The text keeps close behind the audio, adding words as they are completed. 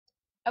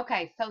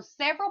Okay, so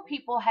several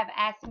people have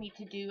asked me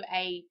to do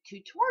a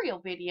tutorial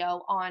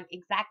video on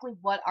exactly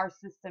what our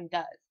system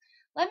does.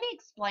 Let me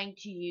explain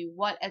to you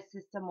what a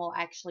system will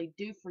actually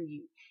do for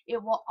you.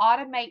 It will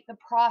automate the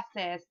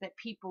process that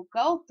people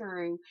go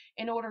through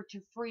in order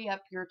to free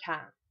up your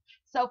time.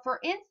 So for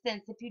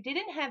instance, if you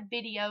didn't have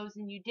videos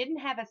and you didn't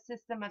have a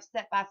system of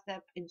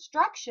step-by-step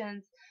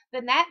instructions,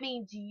 then that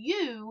means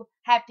you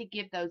have to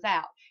give those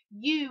out.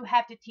 You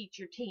have to teach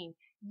your team.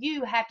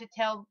 You have to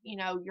tell,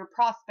 your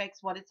prospects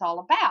what it's all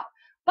about.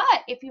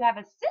 But if you have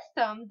a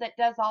system that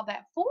does all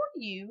that for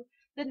you,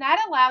 then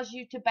that allows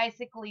you to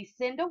basically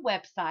send a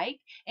website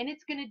and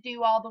it's going to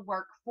do all the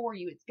work for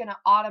you. It's going to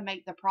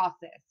automate the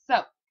process.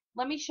 So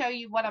let me show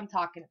you what I'm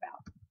talking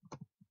about.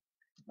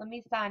 Let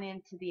me sign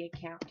into the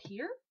account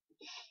here.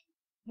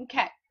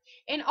 Okay.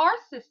 In our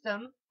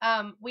system,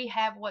 we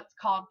have what's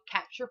called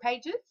capture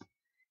pages.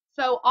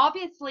 So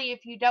obviously,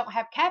 if you don't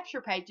have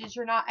capture pages,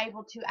 you're not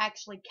able to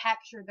actually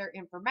capture their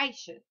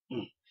information.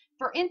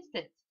 For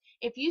instance,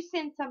 if you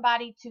send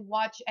somebody to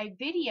watch a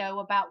video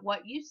about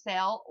what you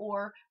sell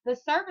or the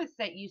service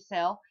that you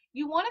sell,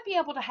 you want to be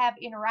able to have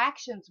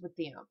interactions with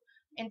them.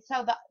 And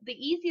so the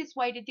easiest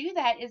way to do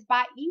that is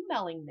by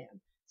emailing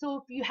them. So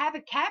if you have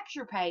a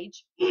capture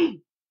page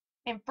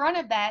in front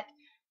of that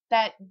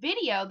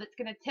video that's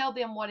going to tell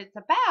them what it's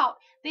about,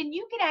 then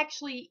you can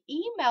actually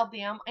email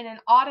them in an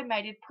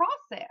automated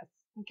process.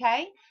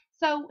 Okay,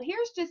 so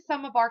here's just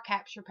some of our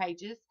capture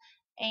pages,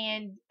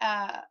 and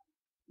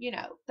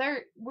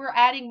we're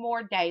adding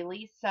more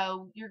daily,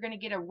 so you're going to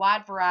get a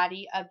wide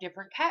variety of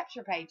different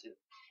capture pages.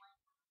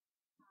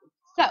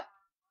 So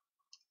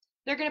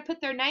they're going to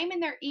put their name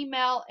and their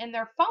email and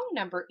their phone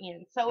number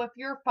in. So if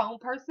you're a phone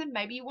person,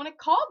 maybe you want to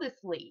call this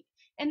lead.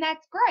 And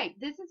that's great.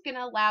 This is going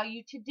to allow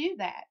you to do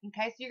that.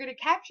 Okay, so you're going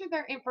to capture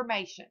their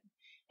information.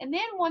 And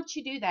then once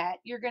you do that,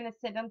 you're going to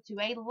send them to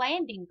a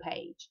landing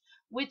page,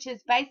 which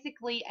is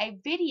basically a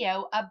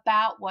video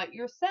about what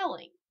you're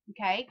selling,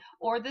 okay,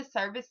 or the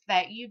service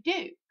that you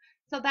do.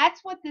 So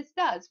that's what this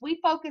does. We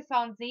focus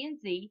on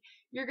ZNZ.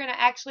 You're going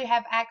to actually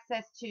have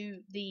access to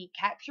the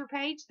capture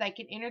page. They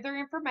can enter their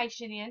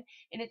information in,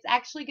 and it's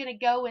actually going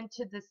to go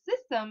into the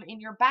system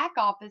in your back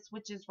office,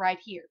 which is right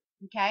here.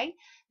 Okay,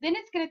 then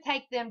it's going to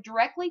take them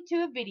directly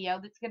to a video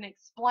that's going to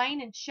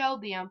explain and show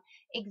them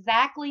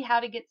exactly how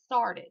to get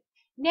started.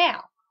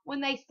 Now,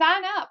 when they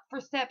sign up for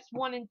steps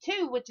 1 and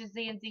 2, which is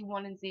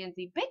ZNZ1 and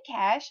ZNZ Big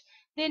Cash,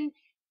 then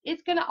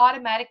it's going to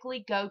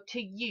automatically go to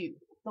you.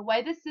 The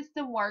way the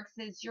system works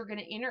is you're going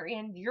to enter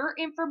in your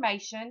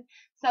information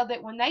so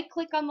that when they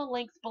click on the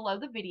links below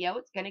the video,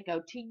 it's going to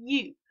go to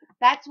you.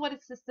 That's what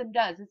a system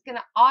does. It's going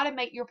to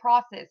automate your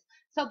process.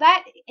 So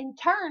that in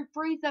turn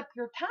frees up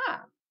your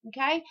time.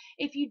 Okay?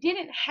 If you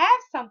didn't have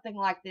something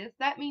like this,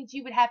 that means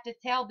you would have to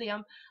tell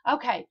them,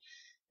 okay,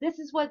 this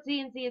is what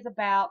ZNZ is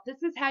about.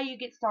 This is how you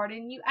get started.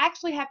 And you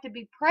actually have to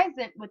be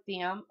present with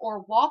them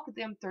or walk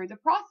them through the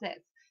process.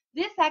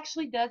 This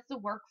actually does the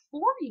work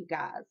for you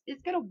guys.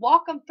 It's going to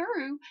walk them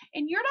through,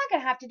 and you're not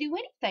going to have to do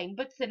anything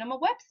but send them a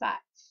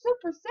website.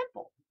 Super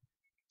simple.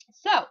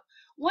 So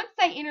once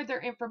they enter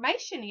their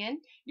information in,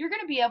 you're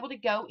going to be able to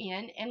go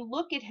in and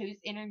look at who's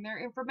entering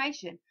their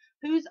information,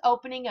 who's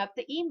opening up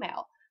the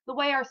email. The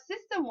way our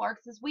system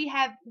works is we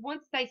have,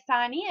 once they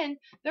sign in,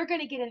 they're going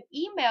to get an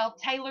email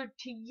tailored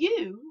to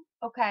you,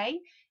 okay?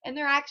 And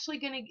they're actually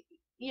going to,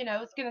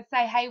 it's going to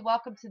say, hey,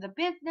 welcome to the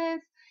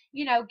business,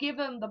 give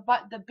them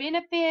the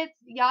benefits,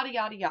 yada,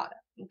 yada, yada,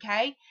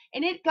 okay?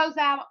 And it goes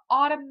out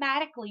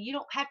automatically. You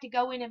don't have to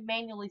go in and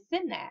manually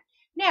send that.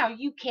 Now,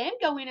 you can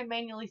go in and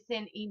manually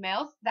send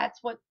emails. That's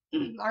what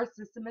our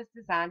system is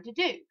designed to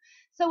do.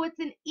 So it's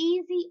an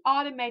easy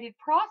automated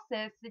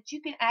process that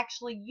you can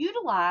actually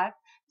utilize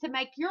to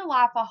make your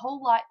life a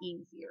whole lot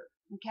easier.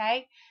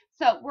 Okay,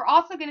 so we're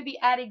also going to be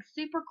adding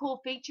super cool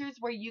features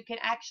where you can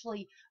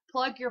actually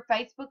plug your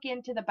Facebook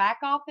into the back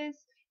office.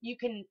 You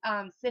can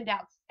send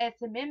out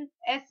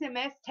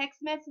SMS text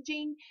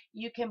messaging.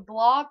 You can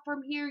blog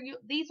from here.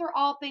 These are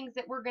all things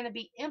that we're going to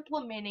be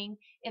implementing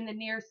in the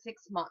near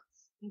 6 months.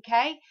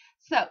 Okay,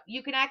 so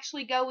you can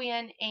actually go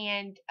in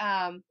and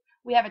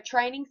we have a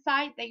training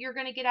site that you're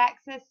going to get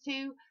access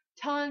to.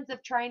 Tons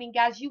of training.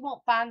 Guys, you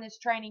won't find this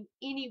training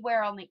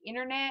anywhere on the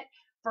internet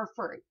for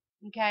free.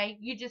 Okay,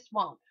 you just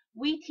won't.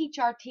 We teach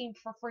our team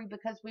for free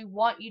because we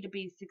want you to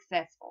be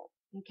successful.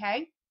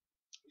 Okay,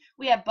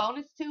 we have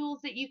bonus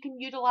tools that you can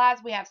utilize.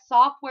 We have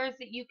softwares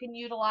that you can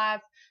utilize.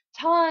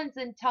 Tons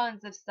and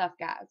tons of stuff,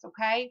 guys.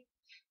 Okay,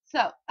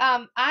 so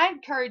I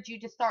encourage you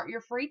to start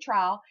your free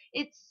trial.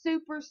 It's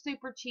super,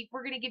 super cheap.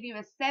 We're going to give you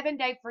a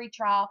 7-day free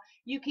trial.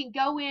 You can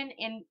go in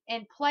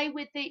and play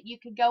with it. You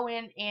can go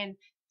in and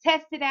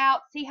test it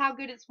out, see how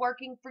good it's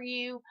working for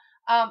you.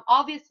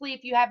 Obviously,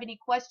 if you have any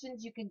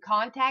questions, you can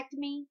contact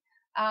me.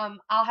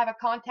 I'll have a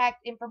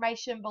contact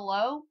information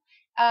below.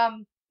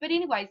 But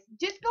anyways,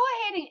 just go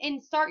ahead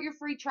and start your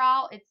free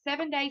trial. It's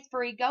 7 days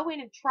free. Go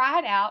in and try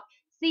it out.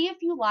 See if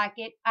you like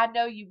it. I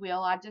know you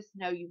will. I just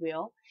know you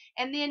will.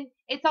 And then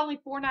it's only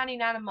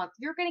 $4.99 a month.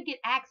 You're going to get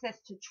access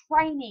to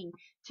training,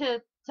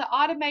 to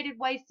automated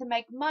ways to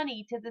make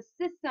money, to the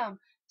system,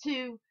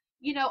 to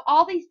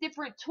all these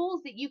different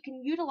tools that you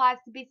can utilize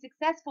to be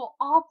successful,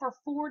 all for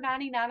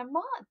 $4.99 a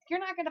month. You're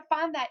not going to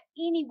find that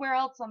anywhere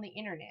else on the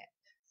internet.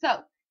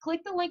 So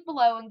click the link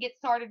below and get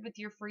started with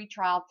your free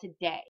trial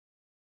today.